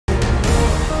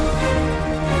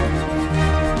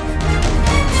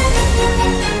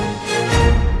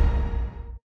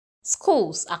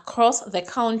Schools across the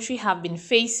country have been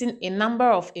facing a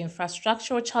number of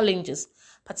infrastructural challenges,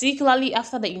 particularly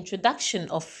after the introduction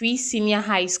of free senior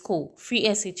high school, free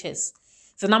SHS.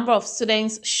 The number of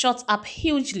students shot up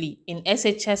hugely in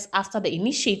SHS after the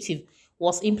initiative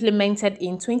was implemented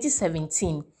in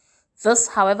 2017. This,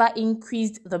 however,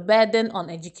 increased the burden on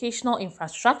educational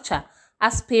infrastructure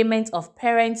as payment of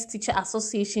Parents-Teacher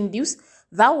Association dues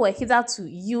that were hitherto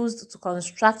used to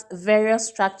construct various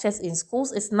structures in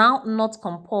schools is now not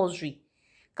compulsory.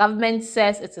 Government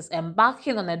says it is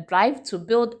embarking on a drive to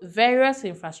build various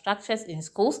infrastructures in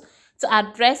schools to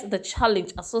address the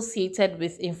challenge associated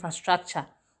with infrastructure.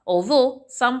 Although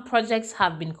some projects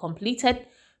have been completed,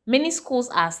 many schools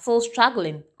are still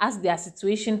struggling as their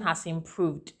situation has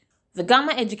improved. The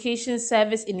Ghana Education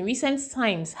Service in recent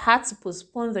times had to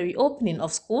postpone the reopening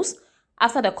of schools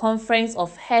after the Conference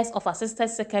of Heads of Assisted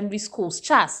Secondary Schools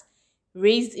 (CHAS)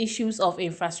 raised issues of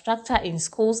infrastructure in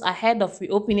schools ahead of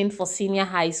reopening for senior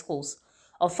high schools.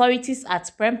 Authorities at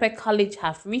Prempeh College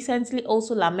have recently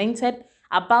also lamented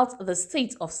about the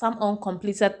state of some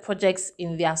uncompleted projects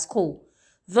in their school.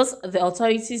 This, the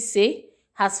authorities say,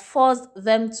 has forced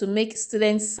them to make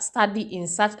students study in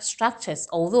such structures,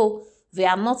 although they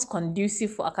are not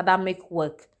conducive for academic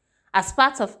work. As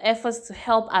part of efforts to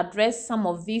help address some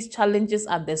of these challenges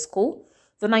at the school,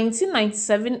 the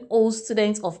 1997 old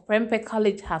students of Prempeh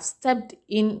College have stepped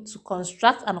in to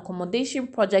construct an accommodation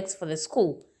project for the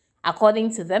school.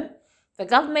 According to them, the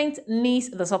government needs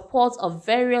the support of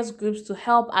various groups to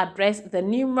help address the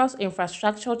numerous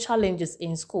infrastructural challenges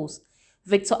in schools.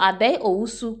 Victor Ade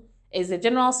Owusu is the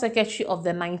General Secretary of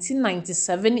the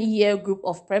 1997 year group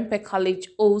of Prempeh College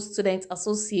Old Student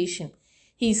Association.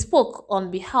 He spoke on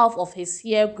behalf of his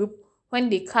year group when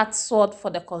they cut sword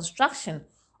for the construction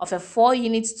of a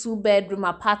 4-unit 2-bedroom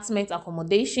apartment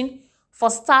accommodation for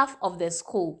staff of the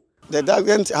school. The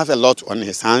government has a lot on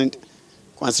his hand,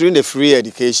 considering the free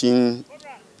education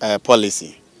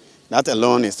policy. That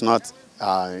alone is not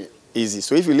easy.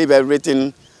 So if you leave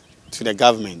everything to the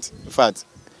government, in fact,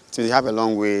 they have a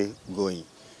long way going.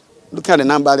 Look at the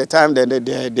number, the time,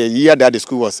 the year that the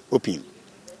school was open.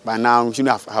 By now, we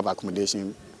shouldn't have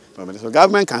accommodation. So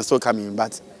government can still come in,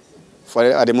 but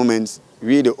at the moment,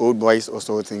 we the old boys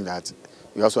also think that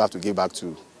we also have to give back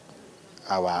to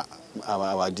our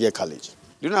dear college.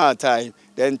 During our time,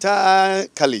 the entire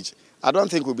college, I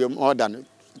don't think will be more than,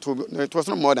 it was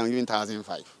not more than even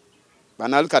 1,005.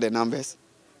 But now look at the numbers.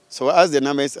 So as the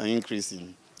numbers are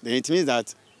increasing, then it means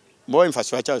that more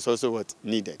infrastructure is also what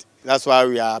needed. That's why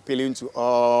we are appealing to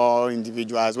all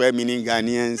individuals, meaning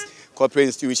Ghanaians, corporate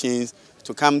institutions,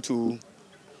 to come to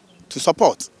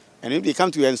support. And if they come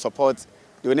to and support,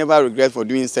 they will never regret for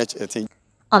doing such a thing.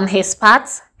 On his part,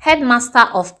 headmaster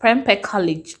of Prempeh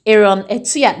College, Aaron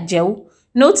Etuya Jew,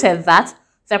 noted that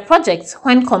the project,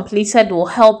 when completed, will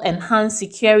help enhance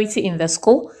security in the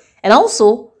school and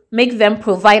also make them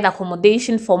provide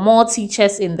accommodation for more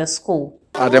teachers in the school.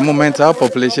 At the moment, our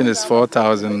population is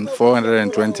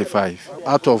 4,425,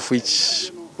 out of which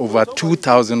over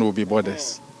 2,000 will be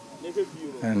boarders.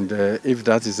 And if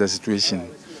that is the situation,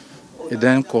 it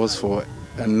then calls for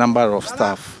a number of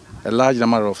staff, a large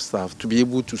number of staff, to be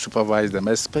able to supervise them,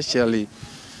 especially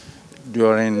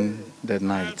during the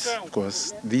night,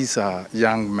 because these are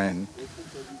young men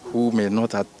who may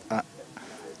not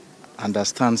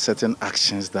understand certain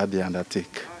actions that they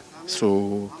undertake.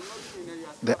 So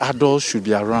the adults should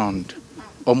be around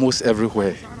almost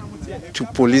everywhere to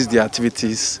police the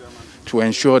activities, to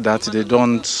ensure that they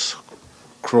don't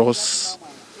cross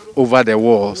over the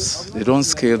walls, they don't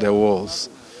scale the walls,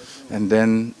 and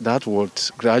then that would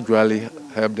gradually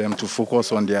help them to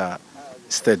focus on their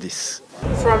studies.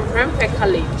 From Prempeh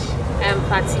College, I'm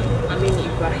Patty Amin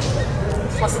Ibrahim,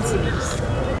 for City News.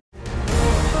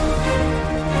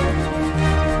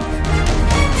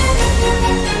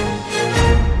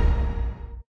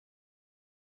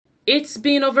 It's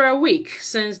been over a week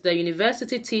since the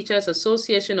University Teachers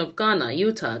Association of Ghana,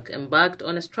 UTAG, embarked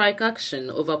on a strike action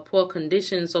over poor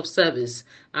conditions of service,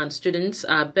 and students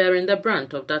are bearing the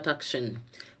brunt of that action.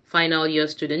 Final year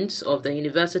students of the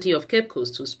University of Cape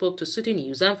Coast who spoke to City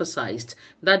News emphasized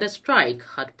that the strike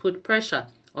had put pressure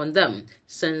on them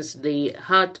since they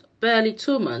had barely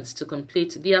 2 months to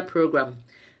complete their program.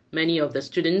 Many of the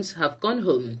students have gone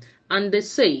home and they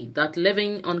say that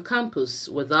living on campus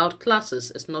without classes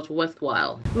is not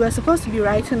worthwhile. We were supposed to be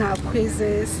writing our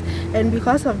quizzes, and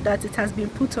because of that it has been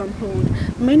put on hold.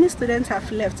 Many students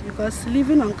have left because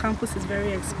living on campus is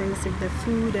very expensive, the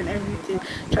food and everything,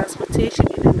 transportation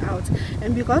in and out.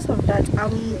 And because of that,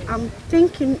 I'm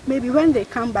thinking maybe when they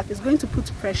come back it's going to put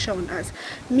pressure on us.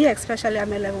 Me especially,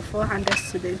 I'm a level 400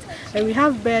 student and we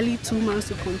have barely 2 months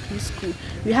to complete school.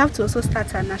 We have to also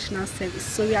start our national service.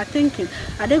 So we are thinking,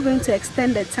 are they going to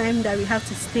extend the time that we have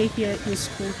to stay here in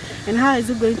school, and how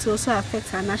is it going to also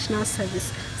affect our national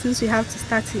service since we have to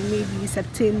start in maybe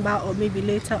September or maybe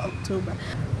later October?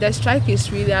 The strike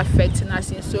is really affecting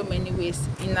us in so many ways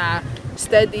in our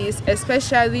studies,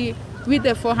 especially with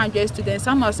the 400 students.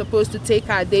 Some are supposed to take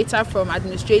our data from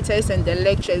administrators and the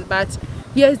lecturers, but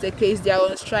here's the case, they are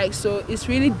on strike, so it's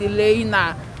really delaying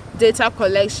our data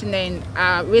collection and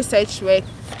our research work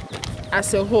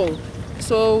as a whole.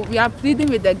 So we are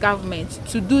pleading with the government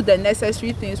to do the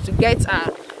necessary things to get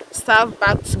our staff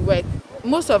back to work.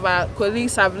 Most of our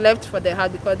colleagues have left for the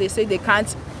house because they say they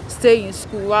can't stay in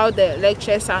school while the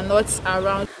lecturers are not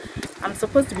around. I'm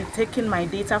supposed to be taking my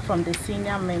data from the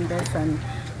senior members and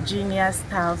junior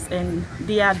staffs, and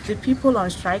they are the people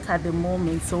on strike at the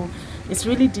moment, so it's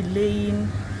really delaying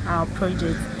our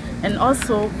project. And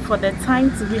also for the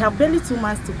time, we have barely 2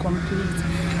 months to complete,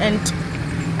 and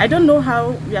I don't know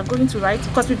how we are going to write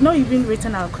because we've not even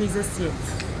written our quizzes yet.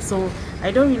 So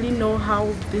I don't really know how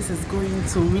this is going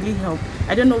to really help.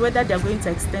 I don't know whether they're going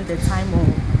to extend the time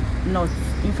or not.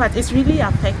 In fact, it's really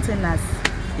affecting us.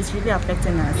 It's really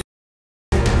affecting us.